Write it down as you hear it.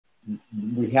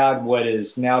we had what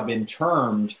has now been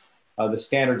termed the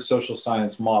standard social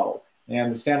science model.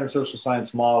 And the standard social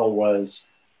science model was,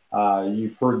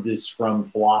 you've heard this from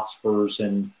philosophers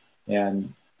and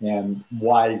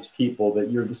wise people,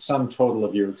 that you're the sum total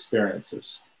of your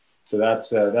experiences. So that's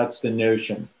the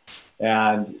notion.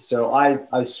 And so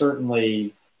I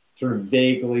certainly sort of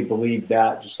vaguely believed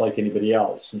that, just like anybody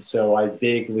else. And so I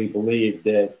vaguely believed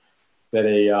that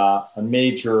a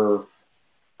major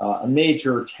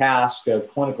task of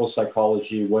clinical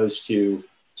psychology was to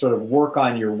sort of work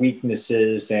on your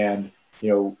weaknesses and,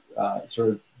 sort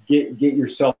of get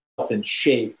yourself in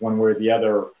shape one way or the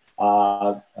other,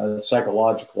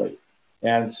 psychologically.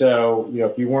 And so,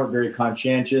 if you weren't very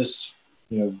conscientious,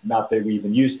 not that we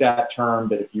even use that term,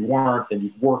 but if you weren't, then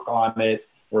you'd work on it.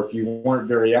 Or if you weren't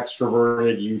very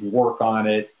extroverted, you'd work on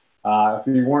it. If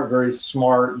you weren't very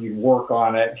smart, you'd work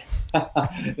on it.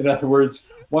 In other words,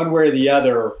 one way or the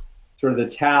other, sort of the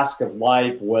task of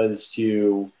life was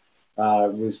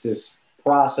this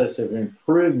process of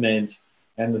improvement,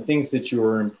 and the things that you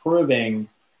were improving,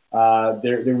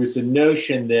 there was a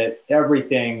notion that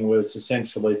everything was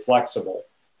essentially flexible,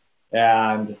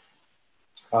 and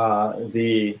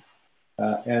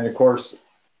and of course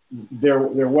there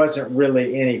wasn't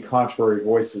really any contrary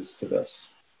voices to this,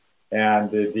 and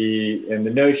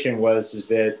the notion is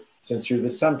that since you're the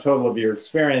sum total of your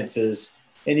experiences,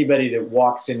 anybody that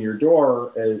walks in your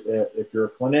door, if you're a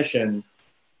clinician,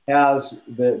 has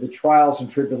the trials and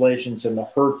tribulations and the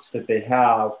hurts that they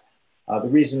have. The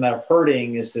reason they're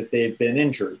hurting is that they've been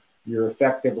injured. You're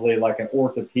effectively like an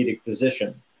orthopedic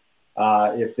physician.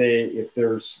 If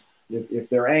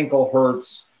their ankle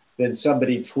hurts, then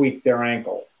somebody tweaked their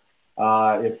ankle.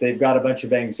 If they've got a bunch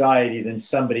of anxiety, then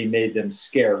somebody made them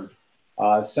scared.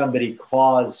 Somebody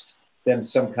caused them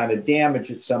some kind of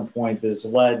damage at some point that has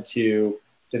led to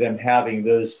them having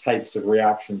those types of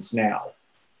reactions now.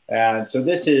 And so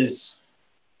this is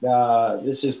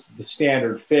the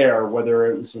standard fare, whether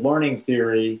it was learning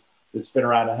theory that's been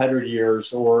around 100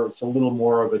 years, or it's a little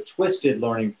more of a twisted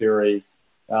learning theory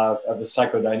of the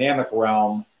psychodynamic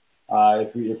realm.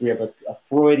 If we have a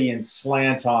Freudian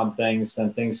slant on things,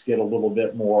 then things get a little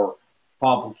bit more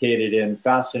complicated and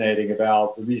fascinating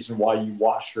about the reason why you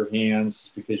wash your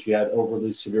hands because you had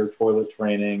overly severe toilet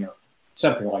training or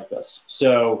something like this.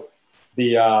 So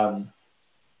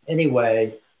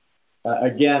anyway,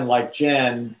 again, like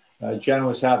Jen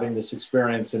was having this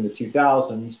experience in the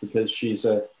 2000s because she's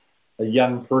a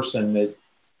young person that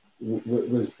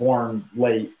was born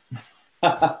late.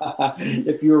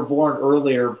 If you were born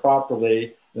earlier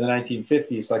properly in the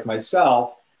 1950s, like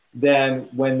myself, then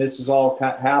when this is all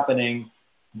happening,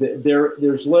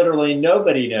 there's literally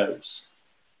nobody knows.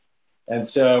 And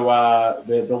so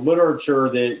the literature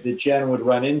that Jen would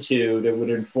run into that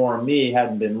would inform me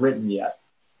hadn't been written yet.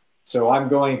 So I'm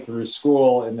going through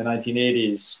school in the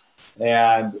 1980s,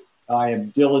 and I am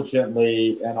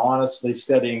diligently and honestly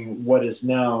studying what is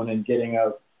known and getting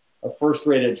a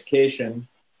first-rate education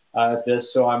at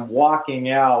this. So I'm walking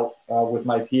out with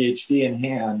my PhD in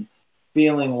hand,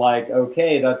 feeling like,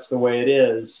 okay, that's the way it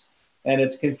is. And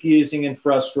it's confusing and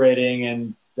frustrating.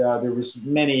 And there was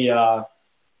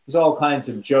there's all kinds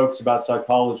of jokes about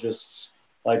psychologists,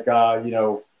 like, how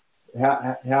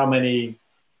many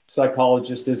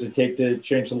psychologists does it take to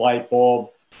change a light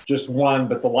bulb? Just one,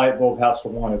 but the light bulb has to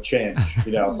want to change.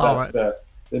 That's the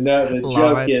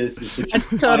joke is that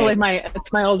that's totally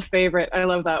it's my old favorite. I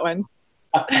love that one.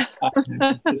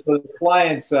 So the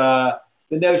clients, the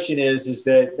notion is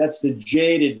that that's the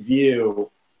jaded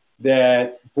view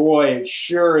that, boy, it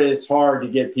sure is hard to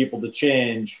get people to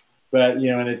change, but,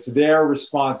 and it's their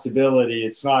responsibility.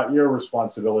 It's not your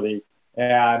responsibility,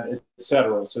 and et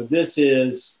cetera. So this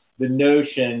is the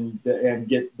notion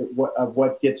of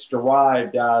what gets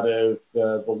derived out of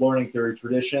the learning theory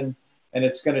tradition. And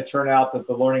it's going to turn out that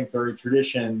the learning theory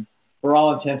tradition, for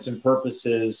all intents and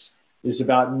purposes, is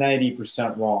about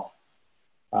 90% wrong.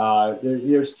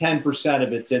 There's 10%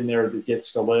 of it's in there that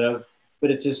gets to live,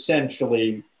 but it's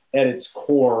essentially, at its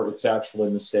core, it's actually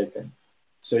mistaken.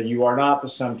 So you are not the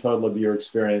sum total of your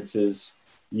experiences.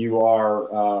 You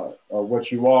are,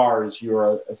 what you are is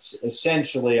you're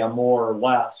essentially a more or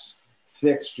less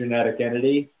fixed genetic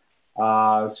entity.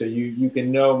 So you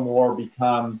can no more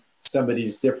become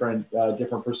somebody's different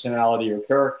personality or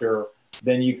character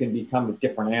than you can become a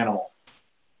different animal.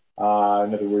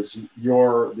 In other words,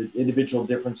 the individual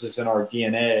differences in our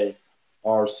DNA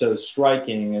are so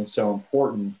striking and so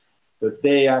important that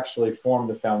they actually form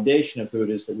the foundation of who it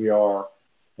is that we are.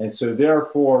 And so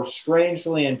therefore,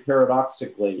 strangely and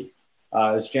paradoxically,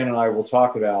 as Jen and I will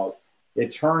talk about, it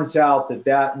turns out that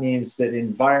that means that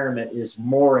environment is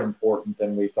more important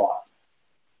than we thought.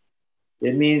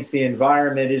 It means the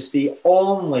environment is the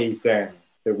only thing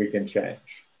that we can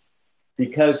change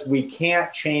because we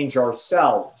can't change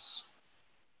ourselves,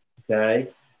 okay?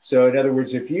 So in other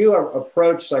words, if you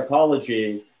approach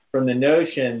psychology from the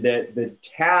notion that the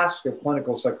task of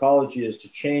clinical psychology is to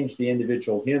change the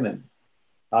individual human,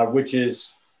 which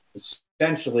is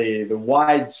essentially the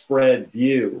widespread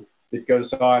view that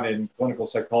goes on in clinical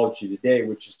psychology today,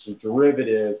 which is a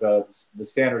derivative of the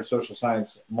standard social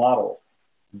science model.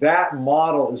 That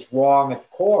model is wrong at the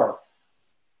core.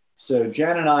 So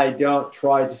Jen and I don't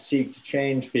try to seek to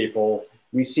change people.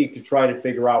 We seek to try to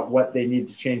figure out what they need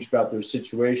to change about their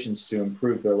situations to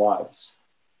improve their lives.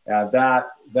 And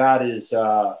that is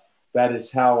how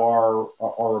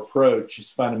our approach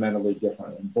is fundamentally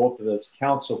different. And both of us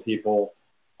counsel people,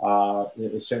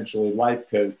 essentially life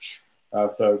coach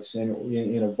folks in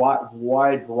a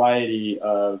wide variety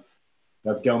of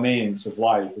domains of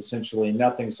life. Essentially,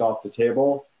 nothing's off the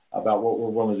table about what we're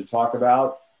willing to talk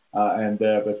about.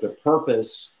 But the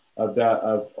purpose of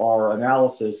our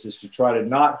analysis is to try to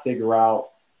not figure out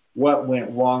what went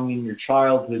wrong in your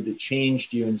childhood that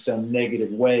changed you in some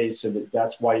negative way so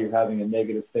that's why you're having a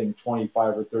negative thing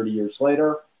 25 or 30 years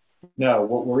later. No,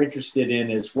 what we're interested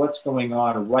in is what's going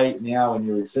on right now in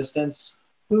your existence.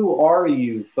 Who are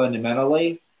you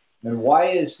fundamentally? And why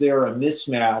is there a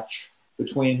mismatch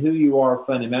between who you are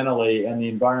fundamentally and the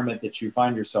environment that you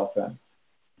find yourself in?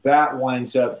 That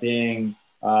winds up being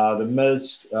the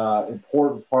most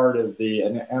important part of the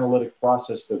analytic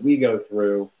process that we go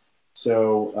through.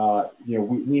 So,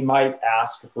 we might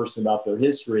ask a person about their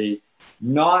history,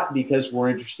 not because we're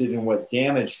interested in what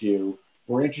damaged you.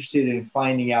 We're interested in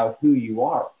finding out who you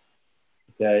are,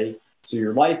 okay? So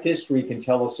your life history can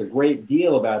tell us a great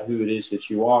deal about who it is that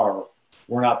you are.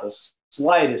 We're not the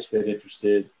slightest bit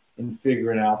interested in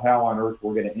figuring out how on earth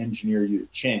we're going to engineer you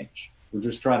to change. We're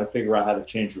just trying to figure out how to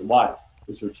change your life.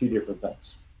 Those are two different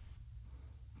things.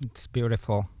 It's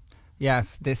beautiful.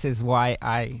 Yes, this is why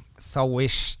I so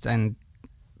wished and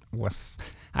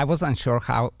I wasn't sure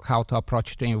how to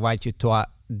approach to invite you to a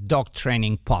dog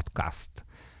training podcast.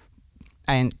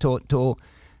 And to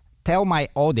tell my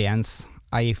audience,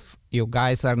 if you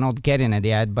guys are not getting it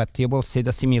yet, but you will see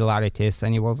the similarities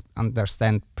and you will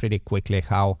understand pretty quickly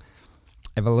how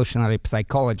evolutionary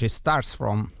psychology starts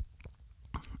from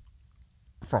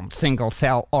single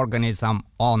cell organism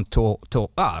on to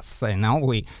us. You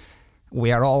know,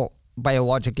 we are all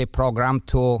biologically programmed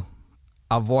to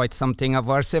avoid something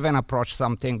aversive and approach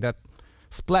something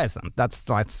that's pleasant. That's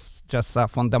just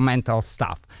fundamental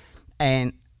stuff.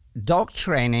 And dog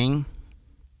training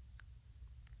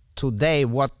today,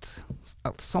 what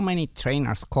so many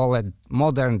trainers call it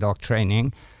modern dog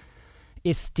training,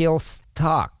 is still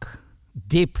stuck,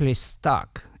 deeply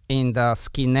stuck in the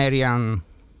Skinnerian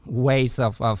ways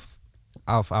of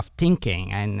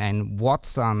thinking and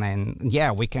Watson, and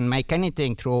yeah, we can make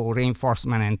anything through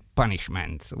reinforcement and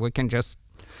punishment. We can just,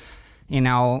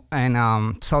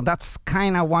 so that's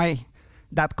kind of why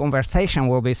that conversation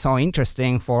will be so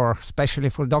interesting especially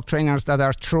for dog trainers that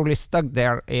are truly stuck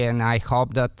there. And I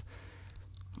hope that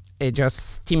it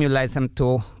just stimulates them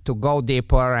to go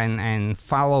deeper and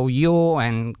follow you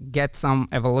and get some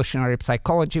evolutionary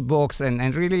psychology books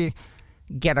and really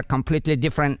get a completely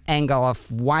different angle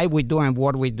of why we do and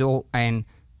what we do and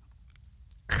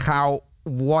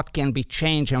what can be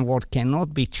changed and what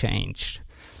cannot be changed.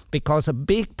 Because a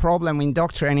big problem in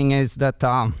dog training is that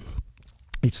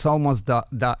it's almost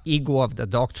the ego of the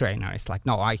dog trainer. It's like,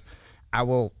 no, I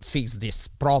will fix this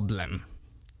problem,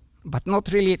 but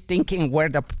not really thinking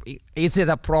is it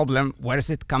a problem? Where is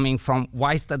it coming from?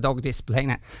 Why is the dog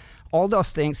displaying it? All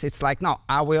those things, it's like, no,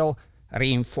 I will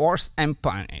reinforce and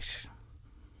punish.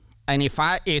 And if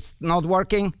it's not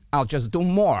working, I'll just do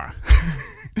more.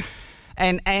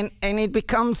 and it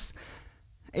becomes,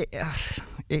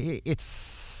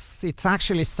 it's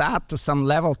actually sad to some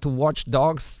level to watch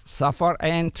dogs suffer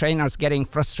and trainers getting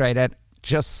frustrated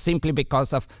just simply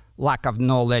because of lack of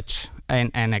knowledge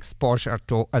and exposure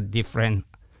to a different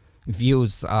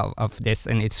views of this.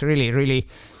 And it's really, really,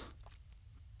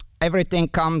 everything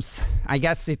comes, I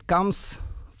guess it comes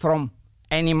from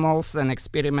animals and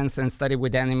experiments and study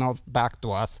with animals back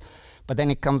to us, but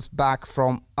then it comes back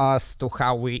from us to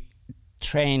how we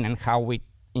train and how we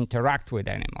interact with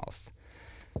animals.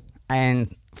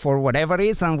 And for whatever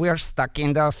reason, we are stuck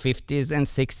in the 50s and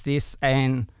 60s,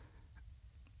 and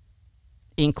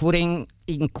including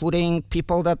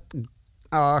people that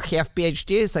have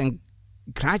PhDs and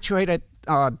graduated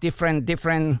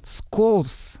different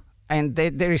schools, and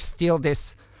there is still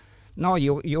this, no,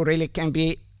 you really can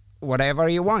be whatever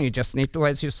you want. You just need to,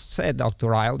 as you said,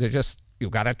 Dr. Lisle, you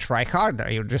gotta try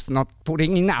harder. You're just not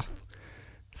putting enough.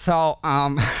 So,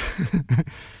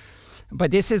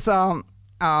 but this is the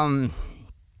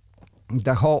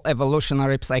whole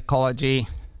evolutionary psychology.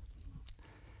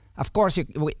 Of course,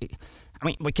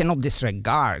 we cannot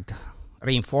disregard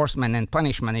reinforcement and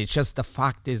punishment. It's just the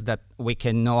fact is that we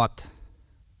cannot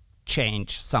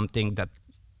change something that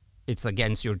it's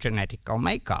against your genetical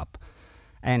makeup.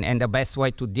 And the best way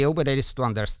to deal with it is to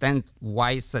understand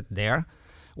why is it there,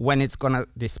 when it's going to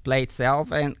display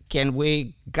itself, and can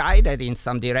we guide it in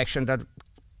some direction that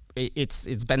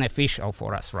it's beneficial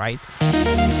for us, right?